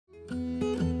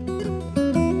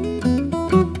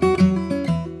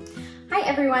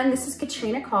everyone, this is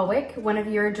Katrina Colwick, one of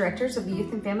your directors of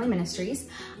Youth and Family Ministries.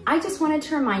 I just wanted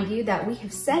to remind you that we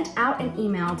have sent out an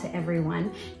email to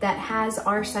everyone that has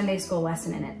our Sunday school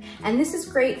lesson in it. And this is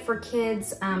great for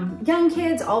kids, young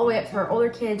kids, all the way up to our older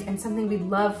kids, and something we'd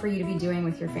love for you to be doing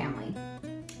with your family.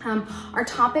 Our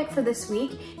topic for this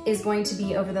week is going to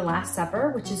be over the Last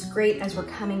Supper, which is great as we're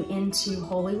coming into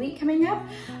Holy Week coming up.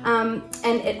 And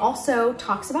it also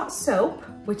talks about soap,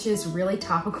 which is really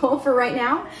topical for right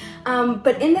now.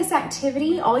 But in this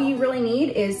activity, all you really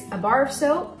need is a bar of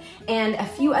soap and a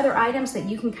few other items that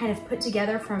you can kind of put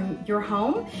together from your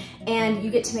home, and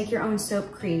you get to make your own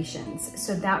soap creations.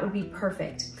 So that would be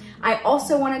perfect. I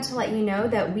also wanted to let you know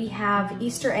that we have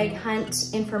Easter egg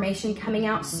hunt information coming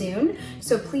out soon.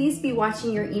 So please be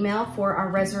watching your email for our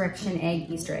resurrection egg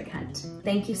Easter egg hunt.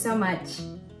 Thank you so much.